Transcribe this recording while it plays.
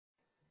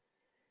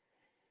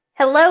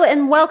Hello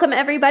and welcome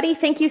everybody.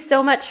 Thank you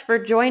so much for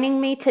joining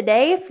me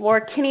today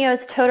for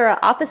Kineo's Totara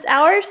office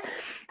hours.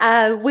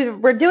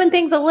 We're doing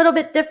things a little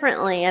bit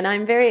differently and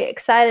I'm very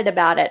excited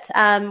about it.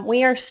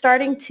 We are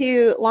starting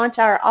to launch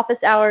our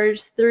office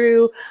hours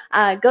through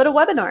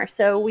GoToWebinar.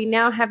 So we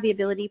now have the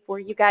ability for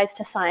you guys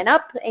to sign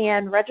up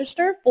and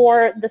register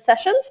for the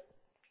sessions.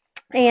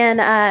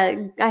 And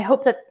I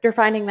hope that you're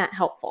finding that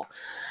helpful.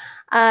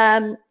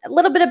 A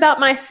little bit about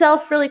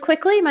myself really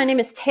quickly. My name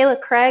is Taylor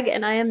Craig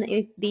and I am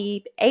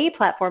the A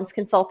Platforms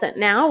Consultant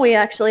now. We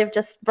actually have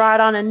just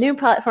brought on a new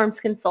Platforms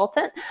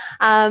Consultant.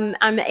 I'm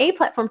an A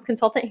Platforms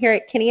Consultant here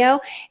at Kineo,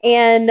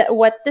 and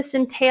what this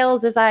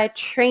entails is I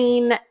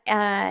train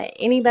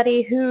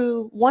anybody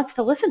who wants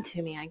to listen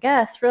to me, I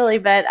guess, really,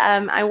 but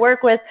I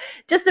work with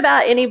just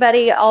about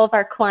anybody, all of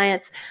our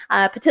clients,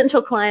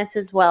 potential clients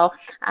as well,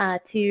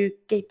 to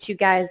get you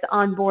guys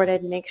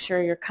onboarded and make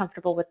sure you're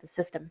comfortable with the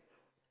system.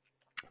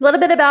 A little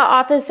bit about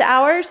office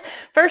hours.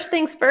 First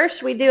things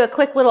first, we do a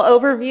quick little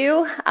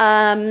overview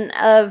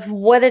of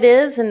what it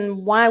is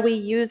and why we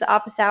use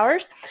office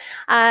hours.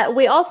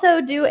 We also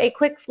do a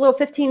quick little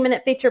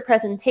 15-minute feature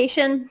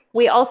presentation.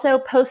 We also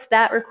post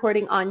that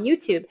recording on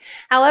YouTube.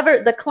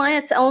 However, the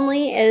clients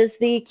only is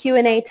the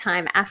Q&A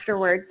time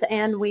afterwards,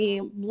 and we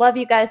love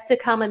you guys to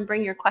come and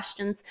bring your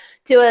questions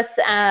to us.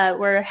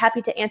 We're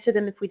happy to answer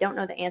them. If we don't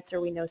know the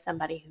answer, we know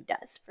somebody who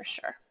does for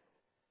sure.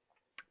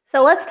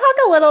 So let's talk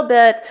a little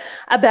bit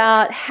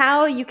about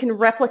how you can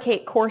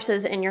replicate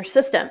courses in your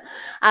system.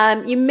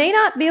 You may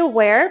not be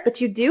aware,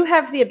 but you do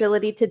have the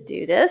ability to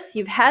do this.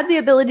 You've had the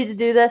ability to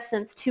do this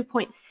since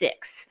 2.6.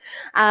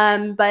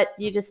 But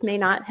you just may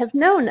not have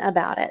known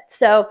about it.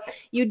 So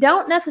you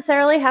don't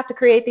necessarily have to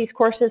create these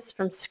courses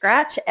from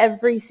scratch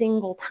every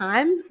single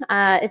time.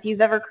 If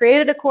you've ever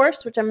created a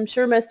course, which I'm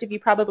sure most of you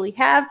probably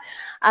have,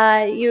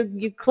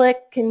 you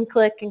click and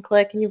click and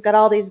click, and you've got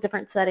all these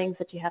different settings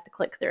that you have to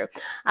click through.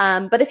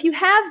 But if you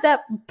have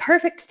that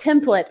perfect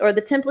template, or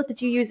the template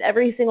that you use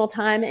every single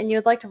time, and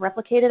you'd like to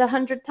replicate it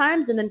 100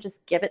 times and then just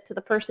give it to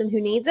the person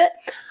who needs it,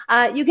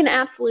 you can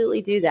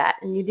absolutely do that,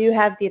 and you do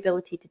have the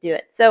ability to do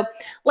it. So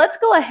let's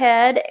go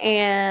ahead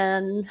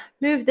and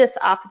move this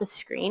off the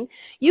screen.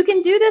 You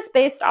can do this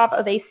based off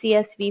of a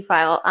CSV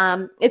file.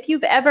 If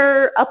you've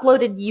ever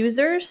uploaded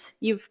users,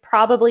 you've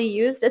probably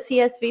used a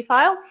CSV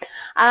file.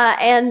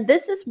 And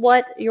this is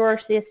what your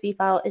CSV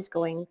file is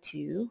going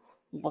to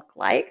look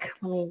like.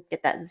 Let me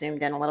get that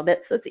zoomed in a little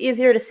bit so it's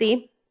easier to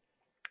see.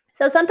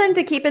 So something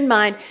to keep in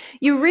mind,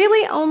 you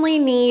really only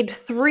need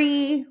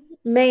 3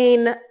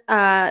 main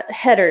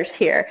headers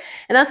here,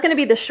 and that's going to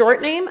be the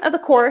short name of the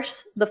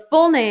course, the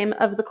full name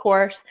of the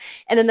course,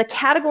 and then the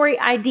category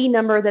ID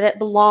number that it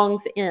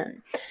belongs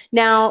in.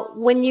 Now,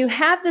 when you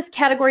have this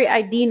category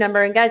ID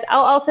number, and guys,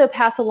 I'll also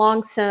pass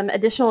along some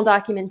additional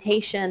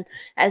documentation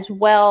as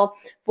well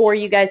for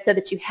you guys so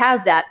that you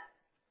have that.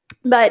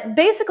 But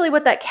basically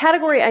what that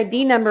category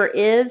ID number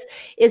is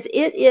it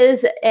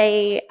is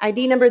a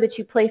ID number that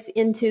you place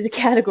into the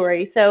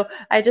category. So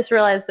I just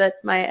realized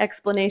that my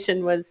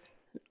explanation was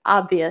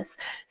obvious.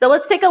 So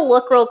let's take a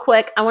look real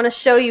quick. I want to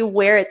show you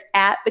where it's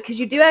at, because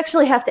you do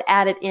actually have to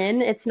add it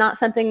in. It's not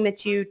something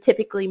that you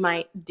typically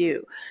might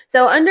do.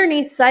 So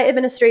underneath Site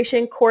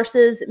Administration,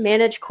 Courses,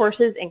 Manage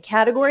Courses, and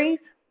Categories,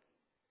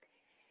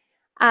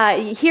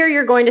 here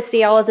you're going to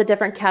see all of the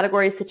different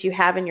categories that you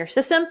have in your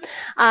system.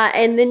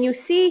 And then you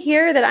see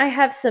here that I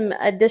have some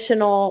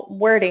additional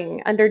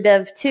wording under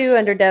Dev 2,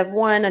 under Dev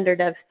 1, under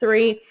Dev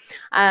 3.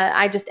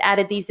 I just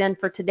added these in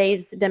for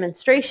today's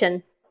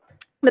demonstration.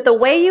 But the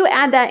way you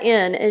add that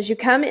in is you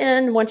come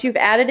in, once you've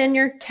added in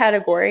your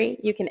category,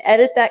 you can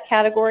edit that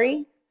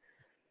category,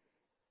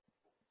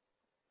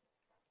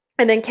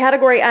 and then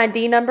category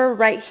ID number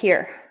right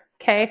here.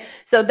 Okay,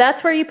 so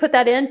that's where you put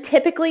that in.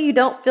 Typically you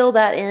don't fill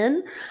that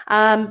in,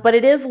 but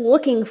it is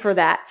looking for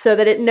that so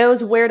that it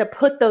knows where to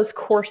put those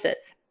courses.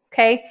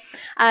 Okay,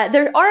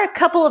 there are a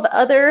couple of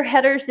other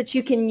headers that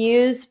you can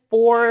use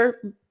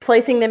for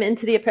placing them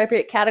into the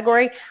appropriate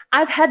category.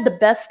 I've had the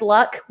best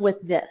luck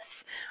with this.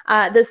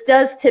 This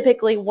does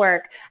typically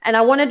work, and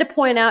I wanted to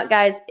point out,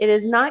 guys, it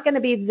is not going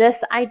to be this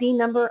ID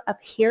number up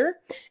here,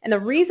 and the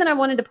reason I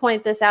wanted to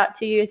point this out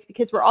to you is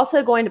because we're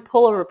also going to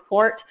pull a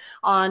report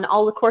on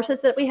all the courses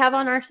that we have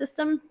on our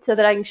system so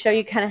that I can show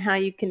you kind of how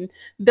you can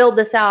build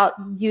this out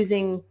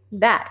using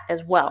that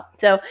as well.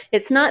 So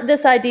it's not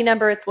this ID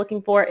number it's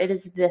looking for, it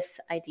is this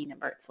ID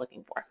number it's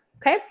looking for.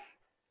 Okay?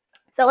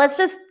 So let's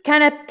just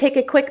kind of take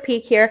a quick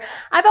peek here.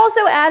 I've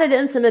also added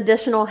in some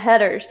additional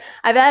headers.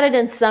 I've added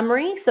in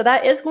summary, so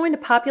that is going to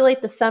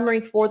populate the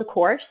summary for the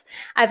course.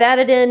 I've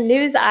added in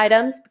news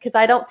items because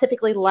I don't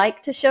typically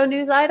like to show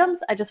news items.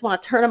 I just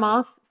want to turn them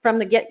off from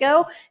the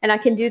get-go, and I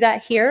can do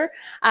that here.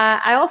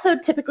 I also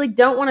typically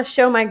don't want to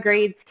show my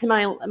grades to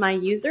my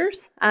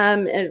users,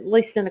 at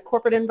least in a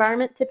corporate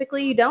environment.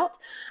 Typically you don't,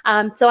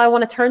 so I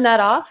want to turn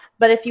that off.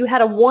 But if you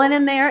had a 1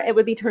 in there, it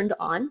would be turned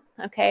on.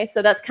 Okay,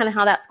 so that's kind of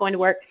how that's going to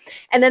work.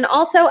 And then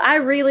also, I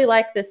really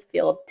like this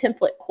field,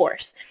 template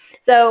course.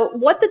 So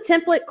what the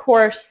template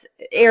course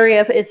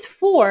area is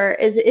for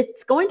is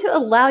it's going to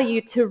allow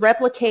you to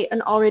replicate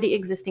an already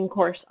existing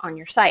course on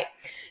your site.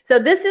 So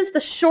this is the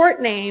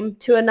short name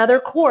to another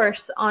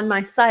course on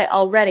my site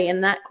already,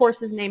 and that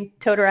course is named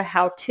Totara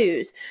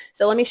How-Tos.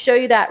 So let me show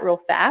you that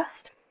real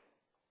fast.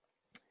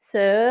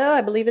 So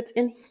I believe it's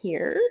in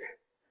here.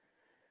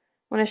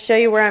 I want to show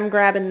you where I'm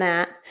grabbing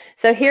that.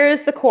 So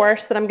here's the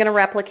course that I'm going to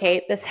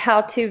replicate, this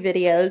how-to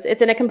videos.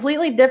 It's in a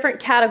completely different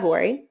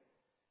category,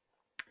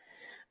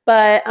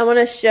 but I want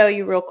to show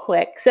you real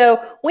quick.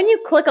 So when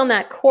you click on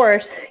that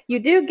course, you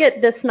do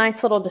get this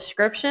nice little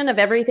description of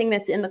everything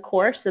that's in the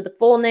course, so the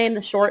full name,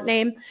 the short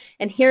name,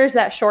 and here's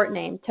that short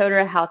name,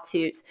 Totara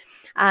How-Tos.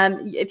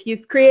 If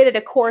you've created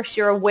a course,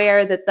 you're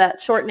aware that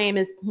that short name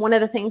is one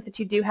of the things that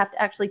you do have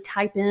to actually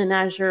type in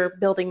as you're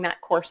building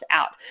that course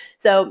out.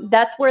 So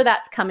that's where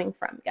that's coming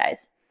from, guys.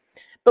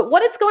 But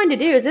what it's going to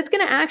do is it's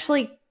going to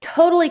actually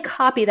totally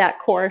copy that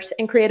course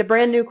and create a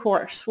brand new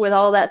course with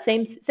all that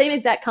same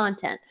exact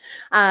content,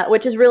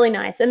 which is really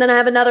nice. And then I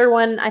have another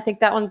one. I think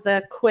that one's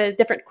a quiz,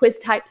 different quiz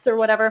types or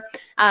whatever,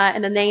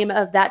 and the name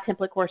of that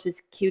template course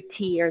is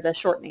QT, or the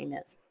short name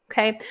is.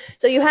 Okay,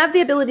 so you have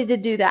the ability to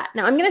do that.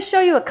 Now I'm going to show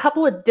you a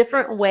couple of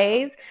different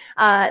ways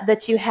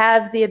that you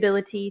have the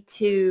ability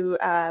to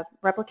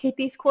replicate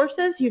these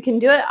courses. You can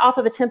do it off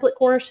of a template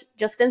course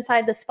just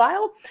inside this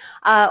file,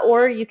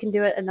 or you can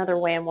do it another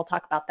way, and we'll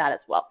talk about that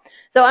as well.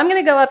 So I'm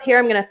going to go up here.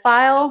 I'm going to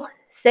File,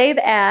 Save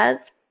As,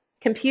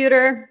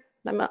 Computer,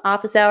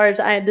 Office Hours.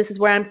 This is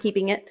where I'm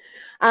keeping it.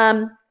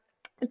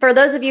 For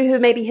those of you who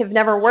maybe have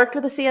never worked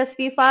with a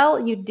CSV file,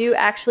 you do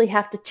actually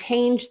have to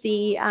change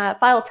the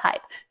file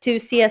type to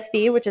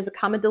CSV, which is a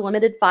comma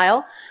delimited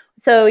file.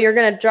 So you're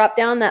going to drop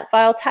down that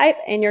file type,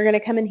 and you're going to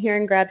come in here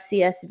and grab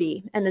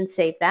CSV and then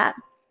save that.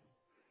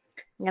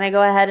 I'm going to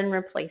go ahead and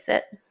replace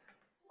it.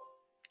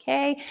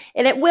 Okay,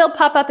 and it will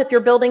pop up if you're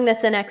building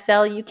this in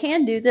Excel. You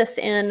can do this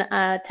in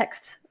a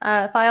text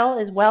file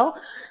as well.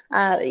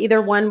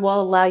 Either one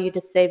will allow you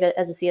to save it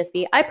as a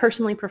CSV. I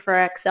personally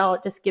prefer Excel.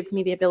 It just gives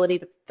me the ability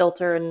to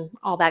filter and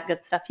all that good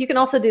stuff. You can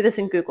also do this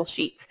in Google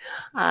Sheets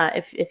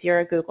if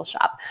you're a Google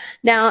shop.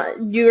 Now,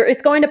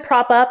 it's going to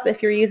prop up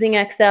if you're using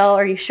Excel.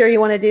 Are you sure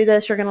you want to do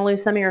this? You're going to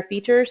lose some of your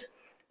features.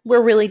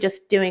 We're really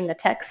just doing the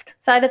text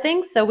side of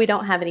things, so we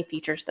don't have any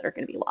features that are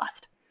going to be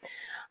lost.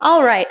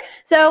 All right,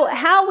 so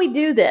how we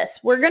do this,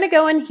 we're going to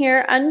go in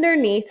here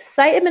underneath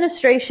Site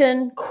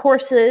Administration,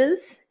 Courses,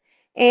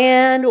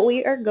 and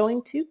we are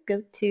going to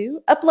go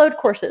to Upload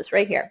Courses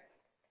right here.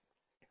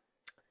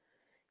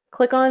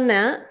 Click on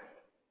that.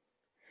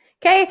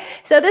 Okay,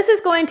 so this is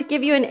going to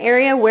give you an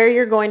area where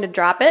you're going to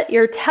drop it.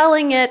 You're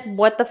telling it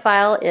what the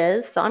file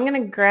is, so I'm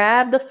going to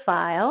grab the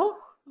file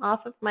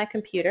off of my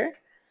computer,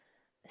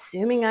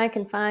 assuming I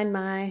can find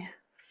my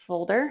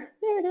folder.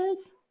 There it is.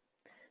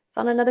 It's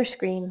on another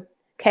screen.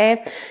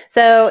 Okay,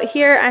 so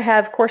here I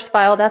have course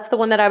file. That's the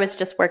one that I was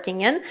just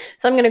working in.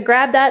 So I'm going to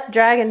grab that,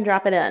 drag and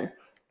drop it in.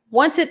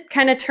 Once it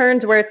kind of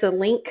turns where it's a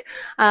link,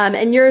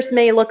 and yours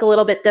may look a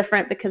little bit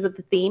different because of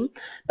the theme,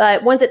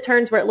 but once it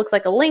turns where it looks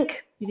like a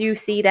link, you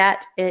see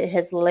that it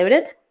has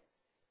loaded.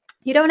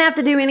 You don't have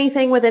to do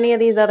anything with any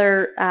of these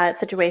other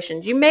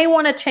situations. You may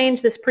want to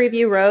change this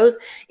preview rows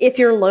if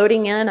you're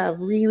loading in a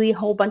really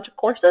whole bunch of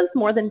courses,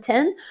 more than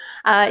 10.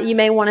 You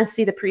may want to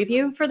see the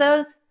preview for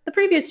those. The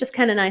preview is just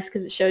kind of nice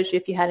because it shows you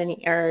if you had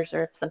any errors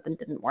or if something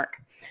didn't work.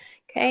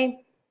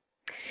 Okay.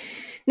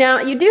 Now,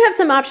 you do have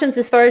some options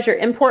as far as your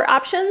import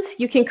options.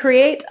 You can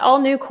create all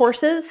new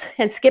courses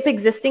and skip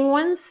existing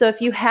ones. So if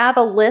you have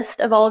a list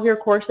of all of your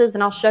courses,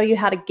 and I'll show you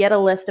how to get a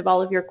list of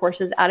all of your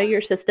courses out of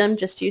your system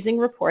just using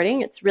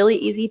reporting. It's really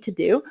easy to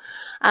do.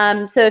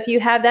 So if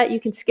you have that, you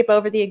can skip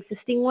over the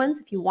existing ones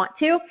if you want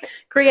to.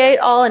 Create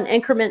all and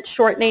increment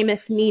short name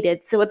if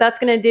needed. So what that's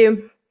going to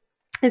do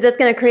is it's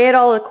going to create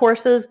all the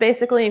courses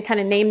basically and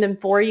kind of name them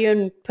for you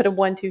and put a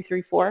 1, 2,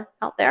 3, 4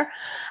 out there.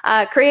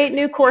 Create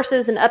new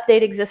courses and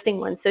update existing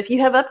ones. So if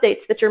you have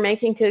updates that you're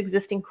making to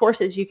existing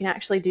courses, you can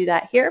actually do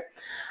that here.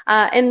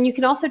 And you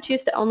can also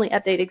choose to only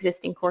update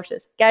existing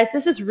courses. Guys,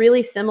 this is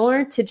really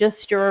similar to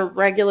just your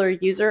regular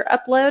user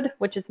upload,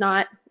 which is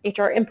not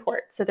HR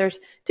import. So there's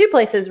two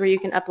places where you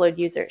can upload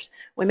users.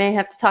 We may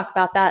have to talk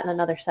about that in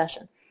another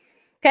session.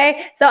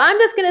 Okay, so I'm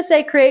just going to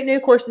say create new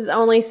courses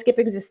only, skip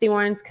existing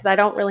ones because I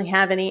don't really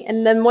have any.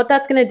 And then what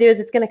that's going to do is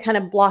it's going to kind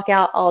of block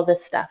out all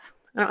this stuff.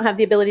 I don't have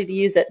the ability to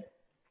use it.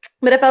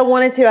 But if I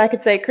wanted to, I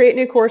could say create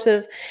new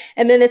courses,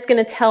 and then it's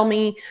going to tell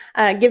me,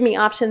 give me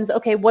options,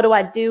 okay, what do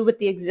I do with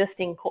the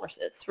existing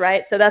courses,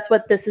 right? So that's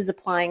what this is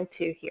applying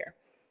to here.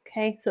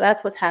 Okay, so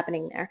that's what's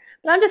happening there.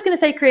 But I'm just going to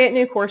say create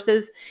new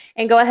courses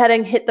and go ahead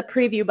and hit the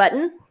preview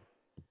button.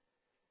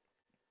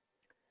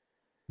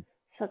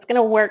 So it's going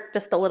to work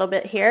just a little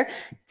bit here.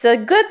 It's a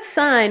good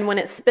sign when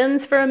it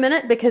spins for a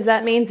minute because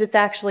that means it's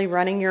actually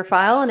running your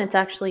file and it's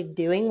actually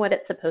doing what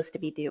it's supposed to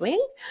be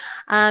doing.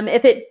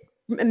 If it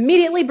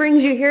immediately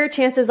brings you here,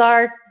 chances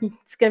are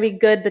it's going to be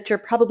good that you're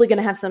probably going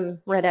to have some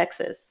red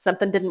X's.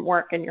 Something didn't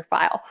work in your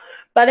file.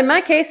 But in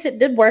my case, it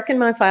did work in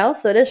my file,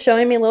 so it is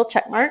showing me little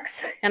check marks.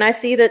 And I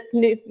see that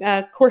new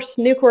course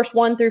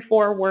 1 through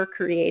 4 were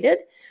created.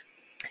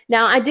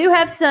 Now, I do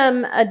have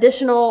some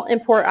additional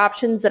import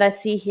options that I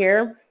see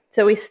here.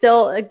 So we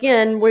still,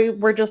 again,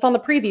 we're just on the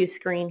preview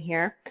screen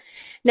here.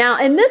 Now,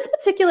 in this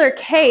particular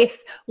case,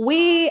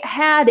 we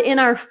had in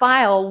our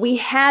file, we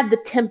had the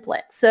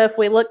template. So if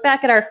we look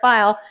back at our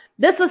file,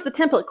 this was the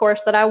template course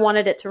that I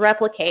wanted it to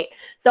replicate.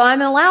 So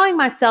I'm allowing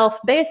myself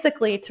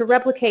basically to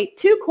replicate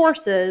two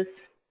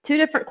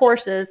different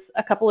courses,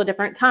 a couple of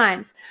different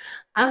times.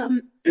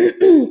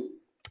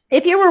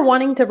 If you were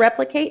wanting to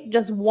replicate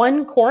just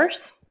one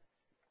course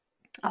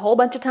a whole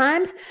bunch of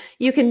times,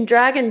 you can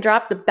drag and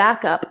drop the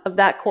backup of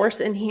that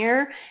course in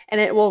here,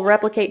 and it will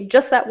replicate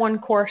just that one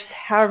course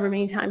however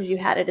many times you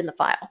had it in the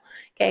file.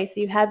 Okay, so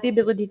you have the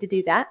ability to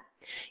do that.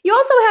 You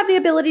also have the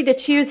ability to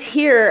choose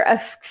here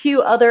a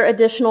few other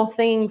additional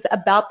things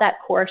about that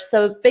course.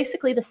 So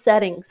basically the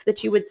settings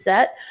that you would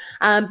set,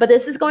 but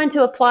this is going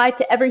to apply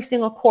to every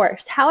single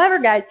course. However,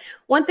 guys,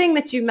 one thing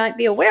that you might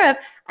be aware of,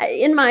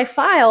 in my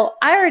file,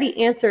 I already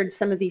answered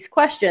some of these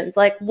questions,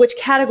 like which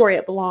category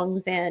it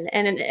belongs in,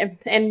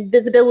 and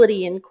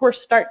visibility and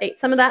course start date,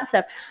 some of that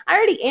stuff. I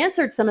already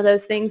answered some of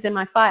those things in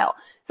my file.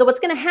 So what's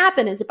going to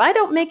happen is if I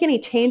don't make any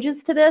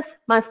changes to this,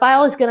 my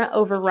file is going to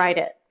overwrite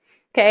it.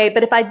 Okay,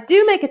 but if I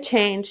do make a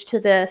change to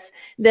this,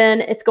 then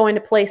it's going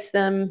to place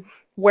them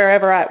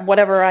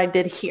whatever I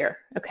did here.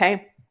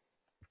 Okay,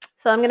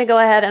 so I'm going to go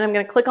ahead and I'm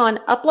going to click on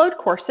Upload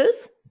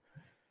Courses.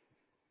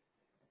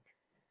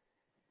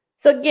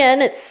 So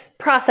again, it's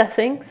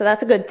processing, so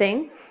that's a good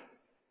thing.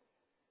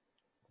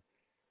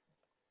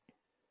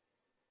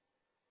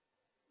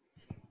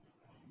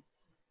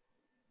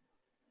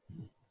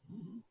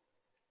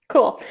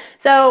 Cool.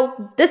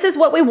 So this is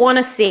what we want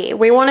to see.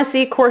 We want to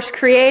see course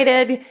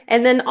created,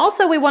 and then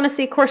also we want to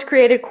see course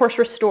created, course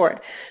restored.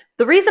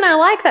 The reason I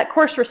like that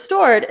course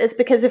restored is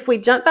because if we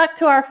jump back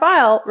to our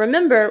file,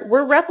 remember,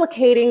 we're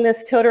replicating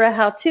this Totara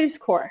How-Tos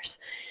course.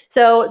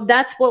 So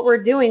that's what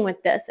we're doing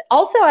with this.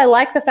 Also, I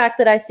like the fact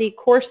that I see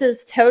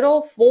courses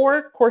total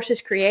 4,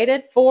 courses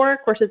created 4,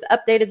 courses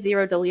updated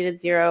 0,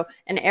 deleted 0,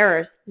 and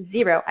errors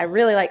 0. I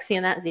really like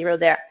seeing that 0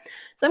 there.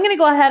 So I'm going to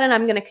go ahead and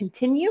I'm going to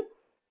continue.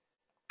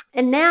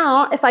 And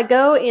now if I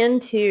go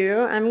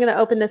into, I'm going to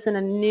open this in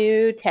a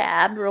new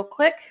tab real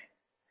quick.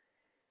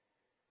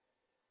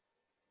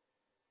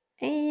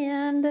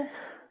 And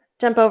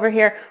jump over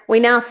here. We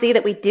now see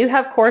that we do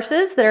have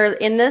courses that are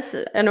in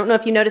this. I don't know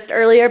if you noticed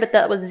earlier, but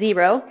that was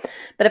 0.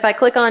 But if I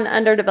click on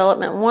under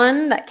development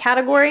 1, that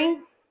category,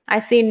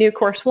 I see new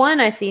course 1,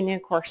 I see new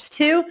course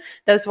 2.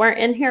 Those weren't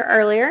in here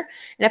earlier.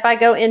 And if I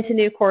go into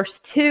new course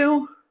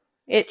 2,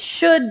 it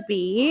should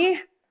be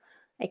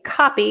a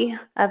copy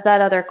of that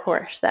other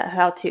course, that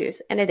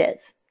how-tos, and it is.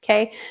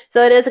 Okay,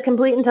 so it is a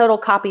complete and total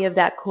copy of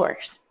that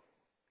course.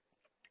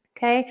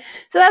 Okay,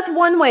 so that's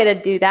one way to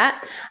do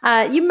that.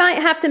 You might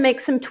have to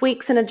make some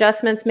tweaks and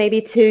adjustments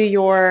maybe to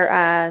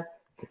your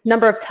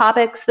number of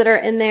topics that are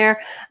in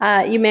there.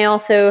 You may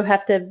also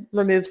have to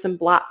remove some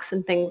blocks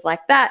and things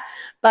like that,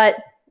 but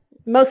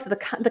most of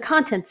the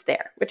content's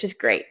there, which is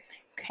great.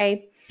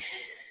 Okay.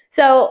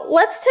 So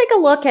let's take a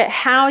look at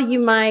how you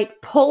might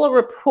pull a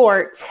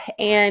report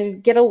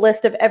and get a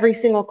list of every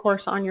single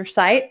course on your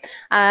site.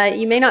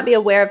 You may not be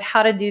aware of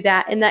how to do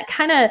that, and that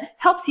kind of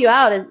helps you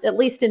out, at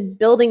least in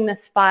building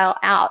this file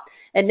out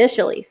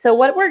initially. So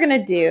what we're going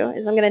to do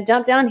is I'm going to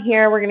jump down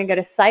here. We're going to go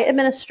to Site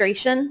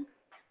Administration,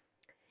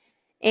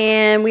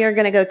 and we are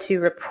going to go to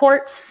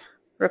Reports,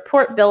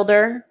 Report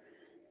Builder,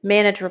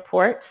 Manage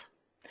Reports.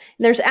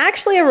 And there's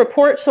actually a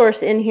report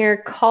source in here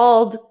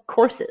called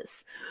Courses.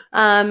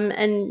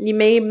 And you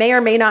may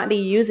or may not be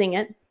using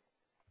it.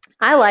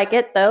 I like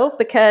it though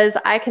because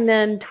I can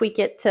then tweak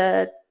it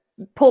to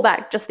pull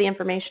back just the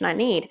information I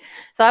need.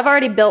 So I've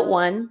already built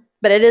one,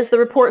 but it is the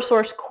report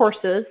source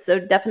Courses, so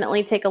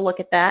definitely take a look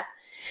at that.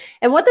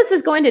 And what this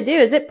is going to do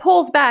is it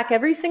pulls back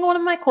every single one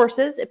of my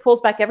courses, it pulls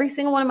back every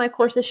single one of my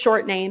courses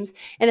short names,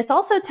 and it's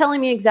also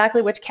telling me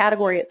exactly which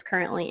category it's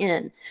currently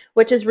in,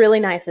 which is really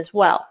nice as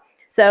well.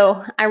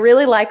 So I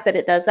really like that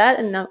it does that,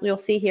 and you'll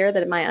see here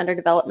that my under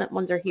development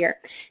ones are here.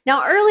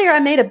 Now earlier I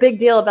made a big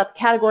deal about the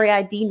category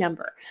ID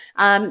number.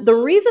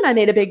 The reason I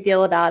made a big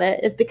deal about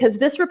it is because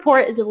this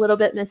report is a little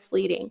bit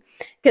misleading,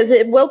 because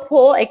it will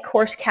pull a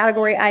course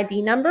category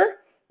ID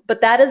number,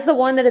 but that is the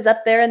one that is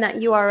up there in that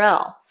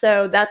URL.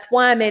 So that's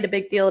why I made a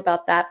big deal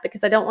about that,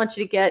 because I don't want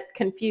you to get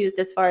confused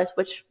as far as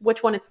which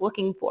one it's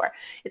looking for.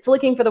 It's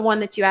looking for the one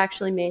that you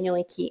actually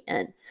manually key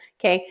in.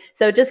 Okay,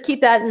 so just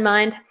keep that in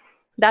mind.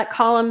 That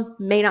column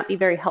may not be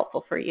very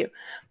helpful for you.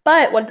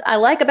 But what I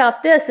like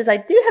about this is I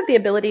do have the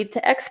ability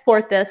to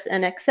export this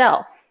in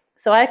Excel.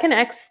 So I can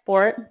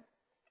export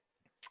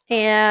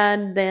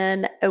and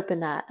then open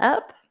that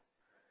up.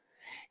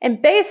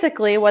 And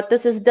basically what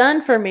this has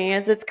done for me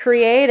is it's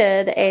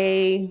created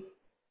a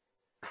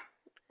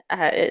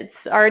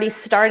it's already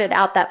started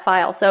out that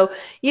file. So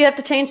you have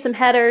to change some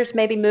headers,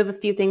 maybe move a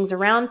few things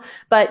around,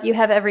 but you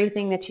have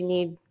everything that you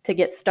need to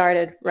get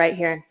started right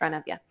here in front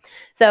of you.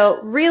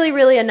 So really,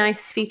 really a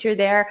nice feature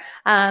there,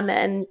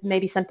 and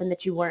maybe something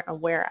that you weren't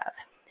aware of.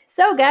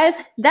 So guys,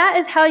 that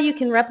is how you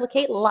can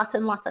replicate lots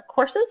and lots of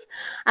courses.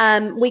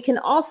 We can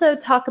also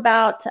talk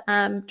about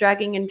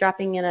dragging and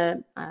dropping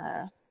in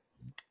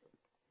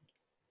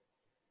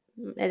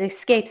it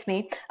escapes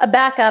me, a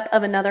backup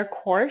of another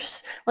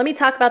course. Let me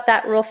talk about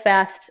that real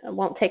fast. It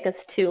won't take us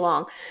too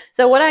long.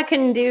 So what I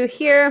can do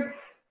here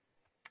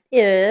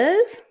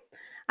is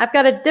I've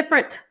got a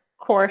different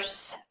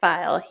course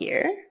file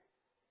here.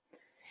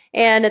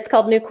 And it's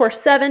called New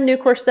Course 7. New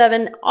Course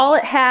 7, all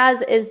it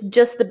has is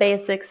just the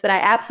basics that I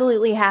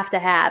absolutely have to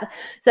have.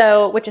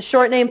 So, which is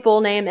short name,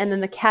 full name, and then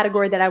the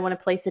category that I want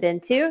to place it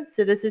into.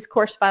 So this is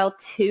course file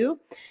 2,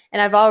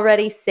 and I've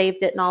already saved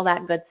it and all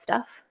that good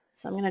stuff.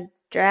 So I'm going to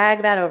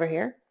drag that over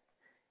here,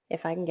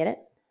 if I can get it.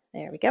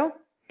 There we go.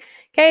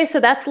 Okay, so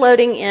that's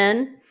loading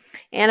in,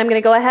 and I'm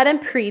going to go ahead and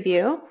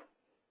preview.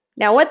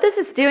 Now what this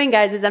is doing,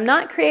 guys, is I'm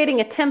not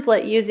creating a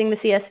template using the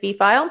CSV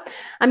file.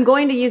 I'm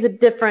going to use a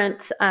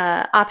different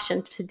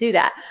option to do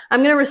that.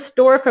 I'm going to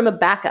restore from a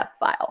backup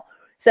file.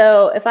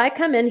 So if I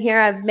come in here,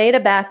 I've made a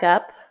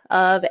backup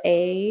of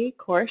a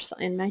course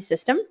in my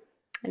system,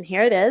 and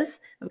here it is.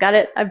 I've got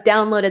it. I've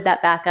downloaded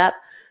that backup.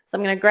 So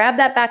I'm going to grab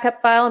that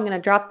backup file. I'm going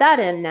to drop that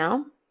in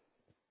now.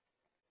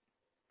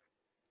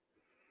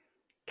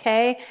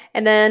 Okay,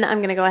 and then I'm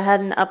going to go ahead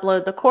and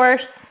upload the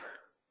course.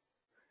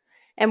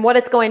 And what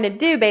it's going to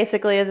do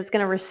basically is it's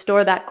going to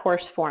restore that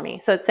course for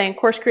me. So it's saying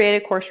course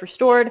created, course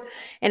restored.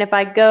 And if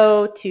I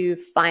go to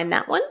find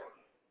that one,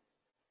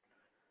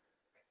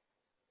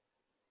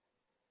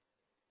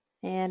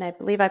 and I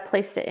believe I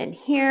placed it in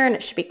here, and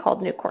it should be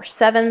called New Course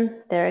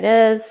 7. There it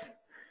is.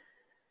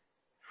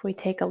 If we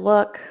take a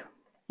look,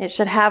 it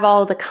should have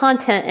all of the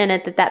content in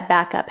it that that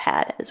backup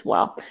had as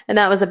well. And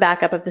that was a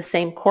backup of the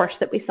same course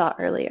that we saw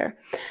earlier.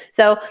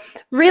 So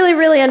really,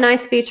 really a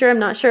nice feature. I'm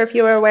not sure if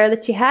you were aware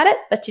that you had it,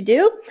 but you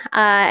do.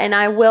 And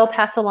I will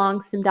pass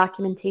along some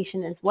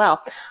documentation as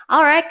well.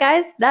 All right,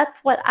 guys, that's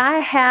what I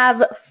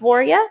have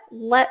for you.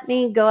 Let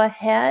me go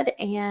ahead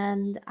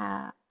and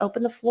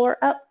open the floor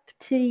up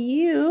to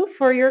you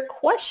for your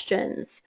questions.